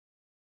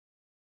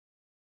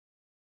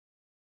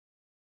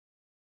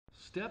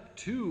Step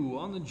 2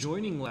 on the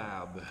joining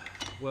lab.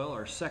 Well,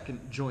 our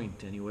second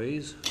joint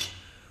anyways.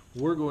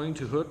 We're going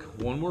to hook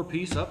one more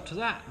piece up to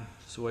that.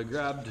 So I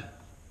grabbed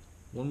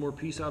one more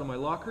piece out of my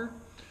locker,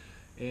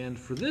 and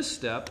for this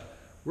step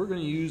we're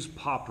going to use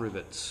pop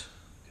rivets.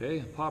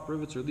 Okay, pop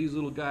rivets are these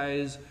little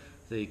guys.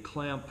 They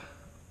clamp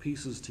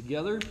pieces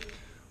together.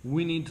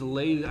 We need to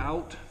lay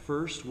out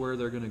first where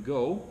they're going to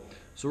go.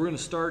 So we're going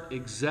to start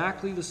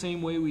exactly the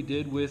same way we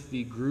did with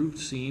the grooved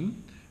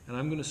seam, and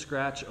I'm going to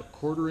scratch a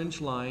 1/4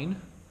 inch line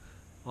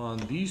on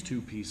these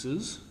two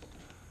pieces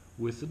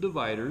with the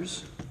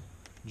dividers,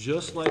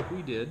 just like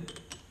we did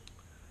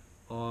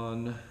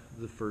on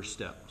the first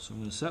step. So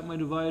I'm going to set my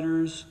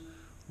dividers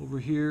over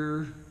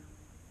here,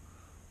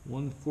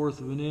 1/4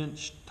 of an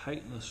inch,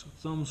 tighten the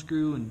thumb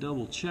screw and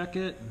double check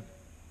it.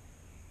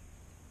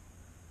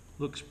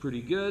 Looks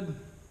pretty good.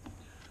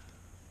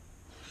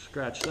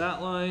 Scratch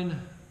that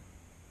line.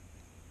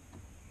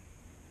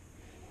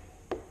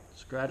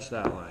 Scratch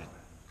that line.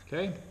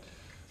 Okay,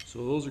 so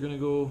those are going to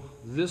go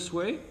this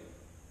way.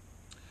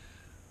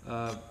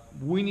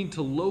 We need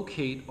to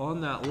locate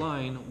on that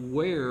line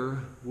where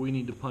we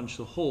need to punch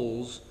the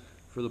holes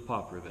for the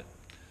pop rivet.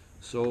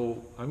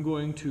 So I'm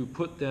going to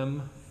put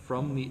them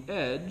from the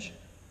edge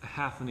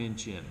 1/2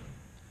 inch in.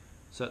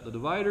 Set the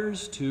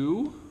dividers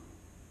to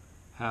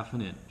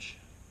 1/2 inch.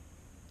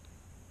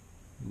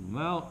 Move them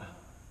out,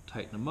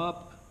 tighten them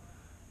up,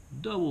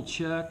 double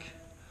check.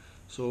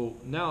 So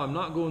now I'm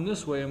not going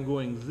this way, I'm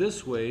going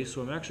this way,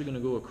 so I'm actually going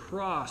to go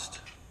across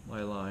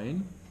my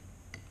line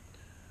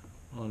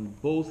on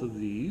both of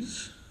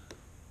these.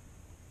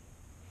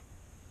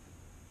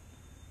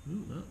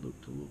 Ooh, that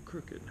looked a little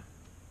crooked.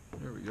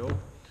 There we go.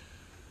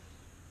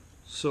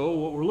 So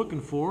what we're looking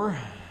for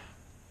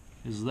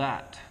is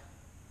that.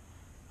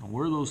 And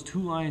where those two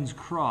lines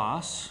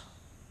cross,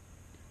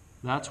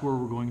 that's where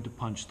we're going to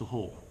punch the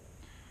hole.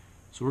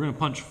 So we're going to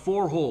punch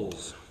 4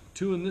 holes.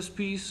 2 in this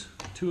piece,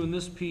 2 in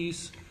this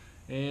piece,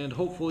 and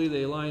hopefully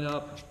they line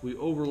up. We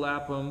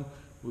overlap them,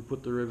 we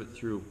put the rivet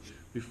through.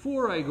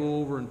 Before I go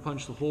over and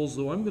punch the holes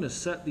though, I'm going to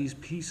set these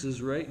pieces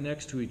right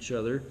next to each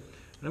other,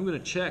 and I'm going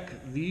to check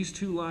these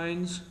 2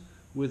 lines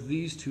with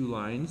these 2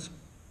 lines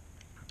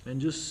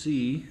and just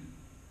see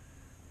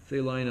if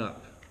they line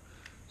up.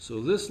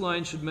 So this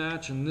line should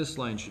match and this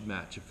line should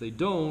match. If they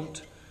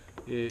don't,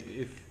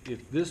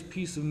 if this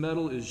piece of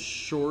metal is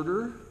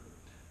shorter,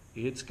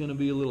 it's going to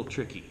be a little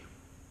tricky.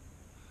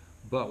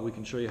 But we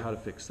can show you how to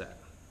fix that,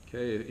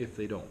 okay, if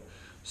they don't.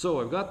 So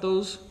I've got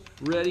those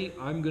ready.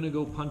 I'm going to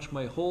go punch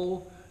my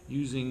hole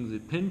using the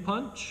pin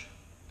punch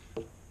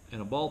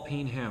and a ball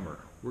peen hammer.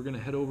 We're going to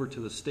head over to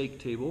the stake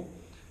table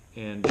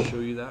and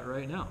show you that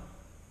right now.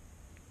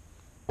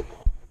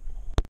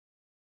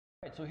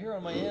 Alright, so here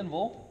on my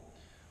anvil,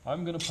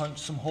 I'm going to punch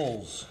some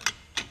holes.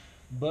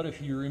 But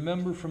if you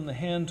remember from the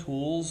hand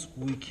tools,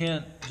 we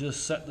can't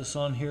just set this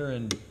on here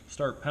and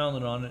start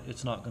pounding on it.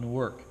 It's not going to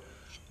work.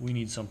 We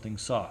need something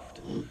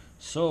soft.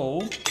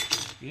 So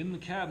in the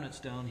cabinets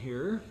down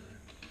here,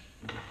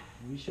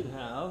 we should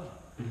have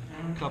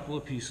a couple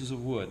of pieces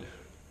of wood.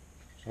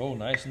 So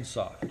nice and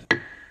soft.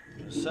 I'm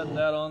going to set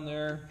that on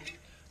there.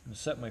 I'm going to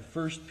set my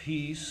first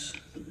piece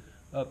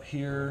up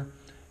here,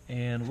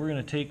 and we're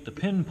going to take the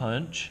pin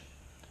punch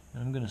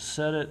and I'm going to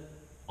set it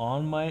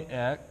on my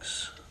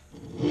X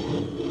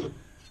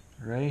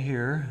right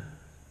here.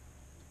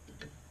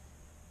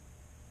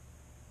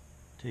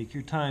 Take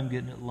your time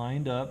getting it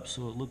lined up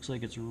so it looks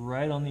like it's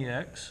right on the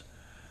X,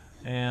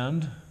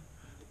 and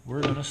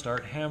we're going to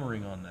start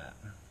hammering on that.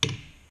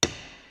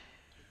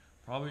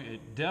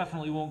 It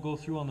definitely won't go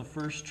through on the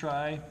first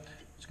try.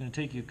 It's going to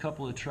take you a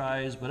couple of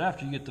tries, but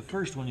after you get the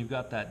first one, you've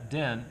got that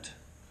dent,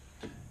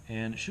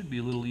 and it should be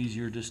a little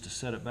easier just to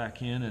set it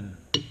back in. And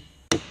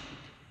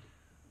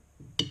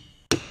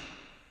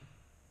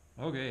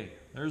okay,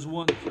 there's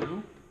one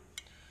through.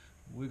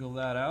 Wiggle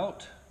that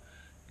out.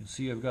 You can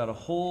see I've got a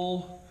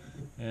hole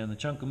and the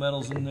chunk of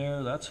metal's in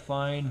there. That's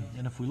fine.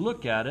 And if we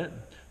look at it,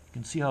 you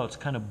can see how it's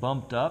kind of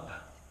bumped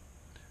up.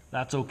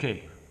 That's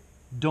okay.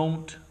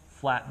 Don't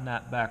flatten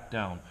that back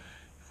down.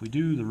 If we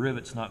do, the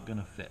rivet's not going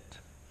to fit.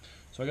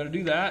 So I got to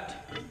do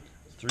that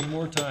 3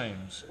 more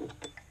times.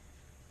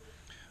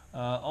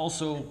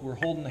 Also, we're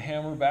holding the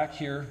hammer back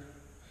here.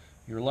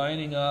 You're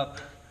lining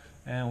up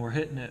and we're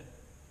hitting it.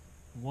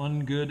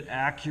 One good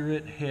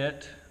accurate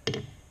hit.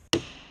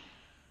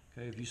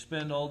 Okay, if you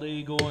spend all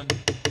day going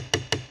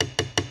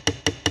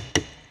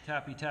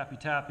tappy, tappy,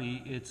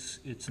 tappy,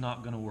 it's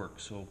not going to work.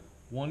 So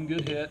one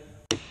good hit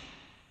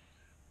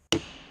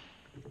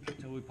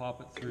until we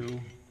pop it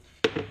through.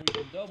 We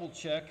can double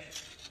check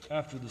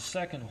after the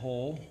second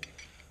hole.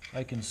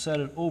 I can set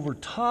it over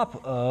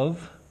top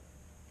of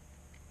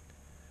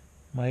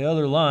my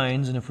other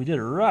lines, and if we did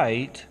it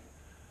right,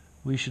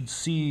 we should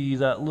see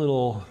that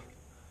little,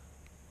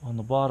 on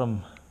the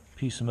bottom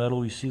piece of metal,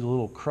 we see the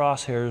little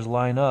crosshairs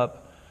line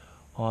up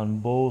on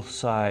both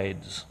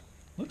sides.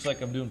 Looks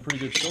like I'm doing pretty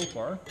good so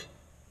far.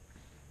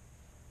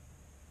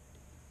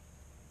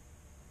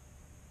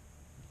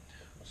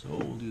 So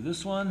we'll do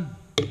this one.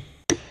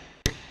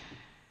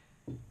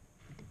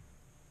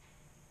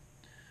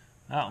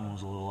 That one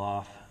was a little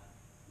off.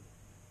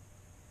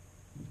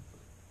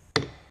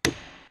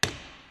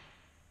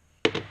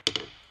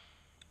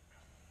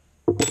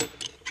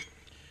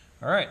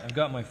 All right, I've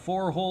got my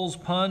 4 holes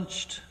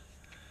punched,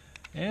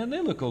 and they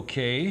look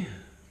okay.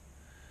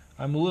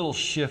 I'm a little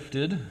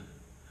shifted,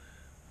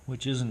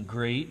 which isn't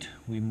great.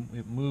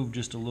 It moved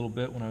just a little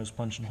bit when I was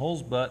punching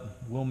holes,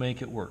 but we'll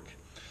make it work.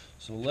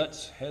 So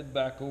let's head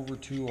back over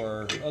to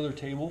our other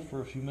table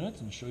for a few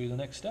minutes and show you the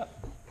next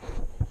step.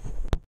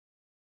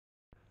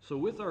 So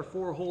with our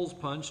 4 holes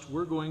punched,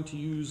 we're going to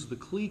use the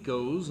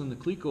Clecos and the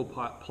Cleco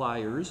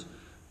Pliers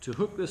to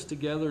hook this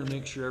together and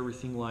make sure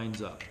everything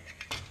lines up.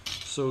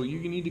 So you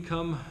need to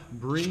come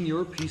bring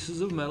your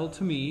pieces of metal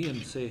to me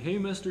and say, hey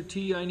Mr.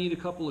 T, I need a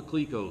couple of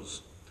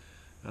Clecos.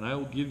 And I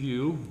will give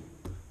you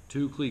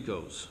 2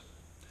 Clecos.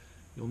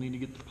 You'll need to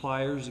get the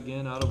pliers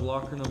again out of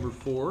locker number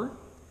 4.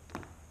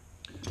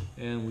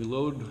 And we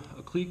load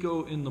a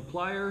Cleco in the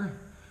plier,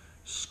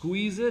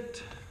 squeeze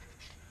it,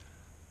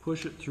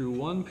 push it through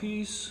one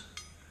piece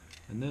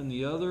and then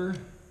the other.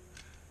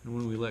 And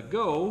when we let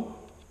go,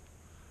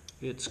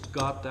 it's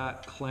got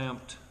that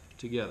clamped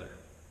together.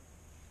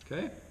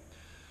 Okay?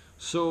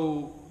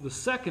 So the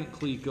second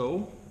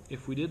Cleco,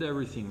 if we did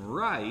everything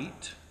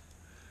right,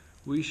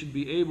 we should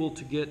be able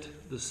to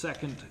get the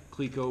second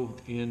Cleco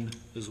in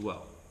as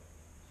well.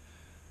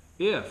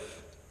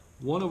 If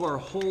one of our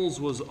holes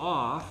was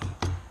off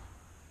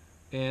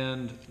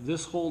and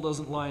this hole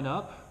doesn't line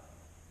up,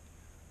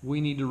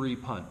 we need to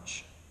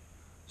repunch.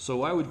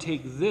 So I would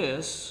take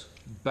this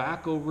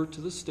back over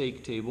to the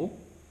stake table,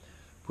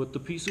 put the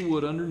piece of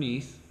wood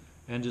underneath,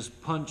 and just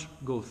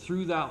go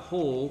through that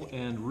hole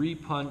and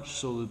repunch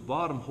so the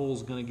bottom hole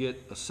is going to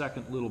get a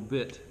second little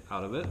bit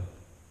out of it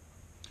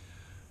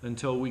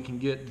until we can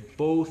get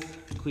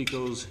both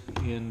Clecos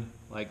in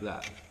like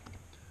that.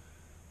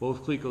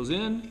 Both Clecos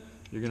in,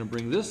 you're going to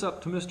bring this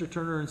up to Mr.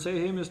 Turner and say,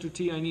 hey Mr.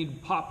 T, I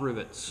need pop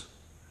rivets.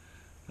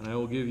 And I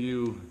will give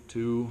you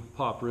 2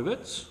 pop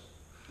rivets.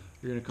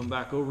 You're going to come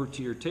back over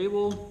to your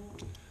table,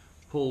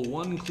 pull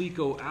 1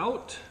 Cleco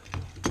out,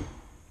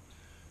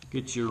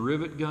 get your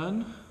rivet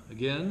gun,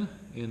 again,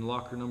 in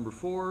locker number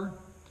 4,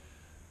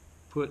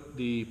 put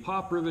the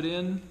pop rivet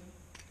in,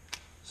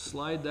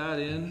 slide that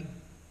in,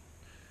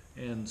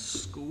 and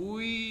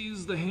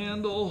squeeze the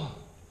handle,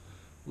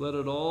 let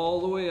it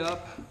all the way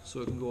up so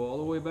it can go all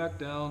the way back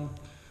down,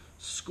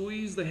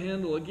 squeeze the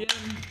handle again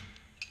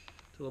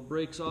till it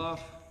breaks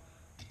off,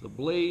 the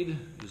blade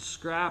is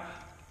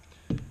scrap,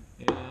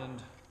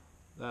 and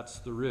that's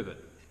the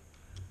rivet.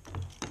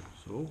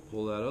 So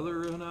pull that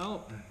other one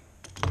out,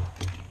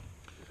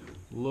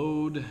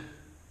 load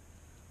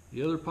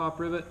the other pop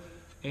rivet,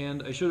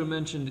 and I should have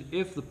mentioned,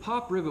 if the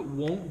pop rivet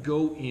won't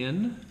go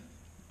in,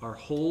 our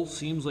hole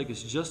seems like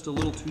it's just a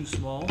little too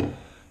small,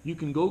 you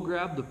can go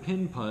grab the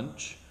pin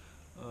punch.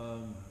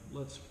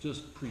 Let's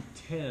just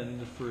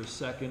pretend for a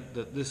second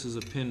that this is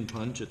a pin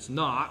punch. It's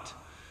not,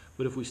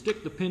 but if we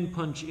stick the pin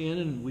punch in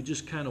and we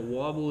just kind of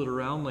wobble it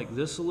around like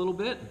this a little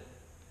bit,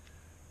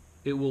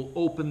 it will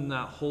open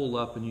that hole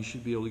up and you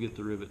should be able to get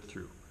the rivet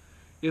through.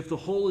 If the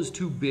hole is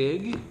too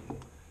big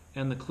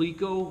and the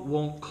Cleco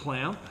won't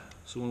clamp,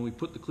 so when we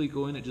put the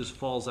Cleco in it just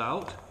falls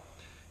out,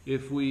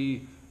 if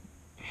we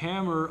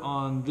hammer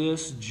on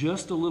this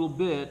just a little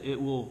bit, it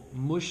will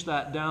mush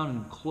that down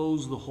and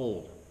close the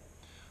hole.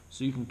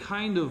 So you can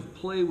kind of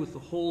play with the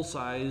hole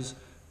size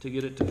to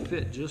get it to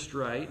fit just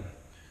right.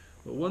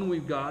 But when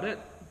we've got it,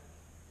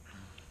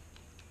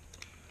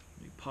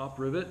 we pop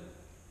rivet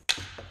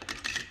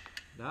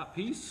that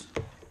piece.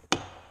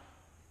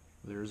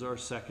 There's our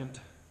second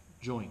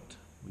joint.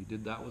 We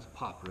did that with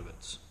pop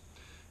rivets.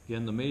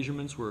 Again, the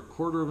measurements were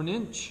 1/4 of an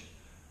inch,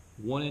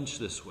 1 inch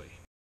this way.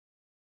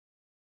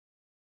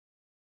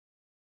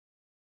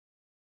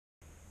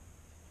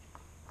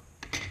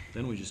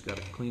 Then we just got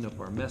to clean up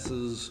our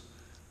messes,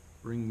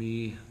 bring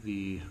me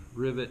the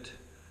rivet,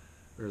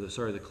 or the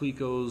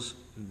Clecos.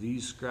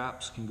 These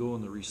scraps can go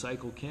in the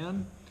recycle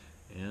can,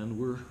 and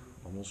we're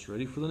almost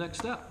ready for the next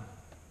step.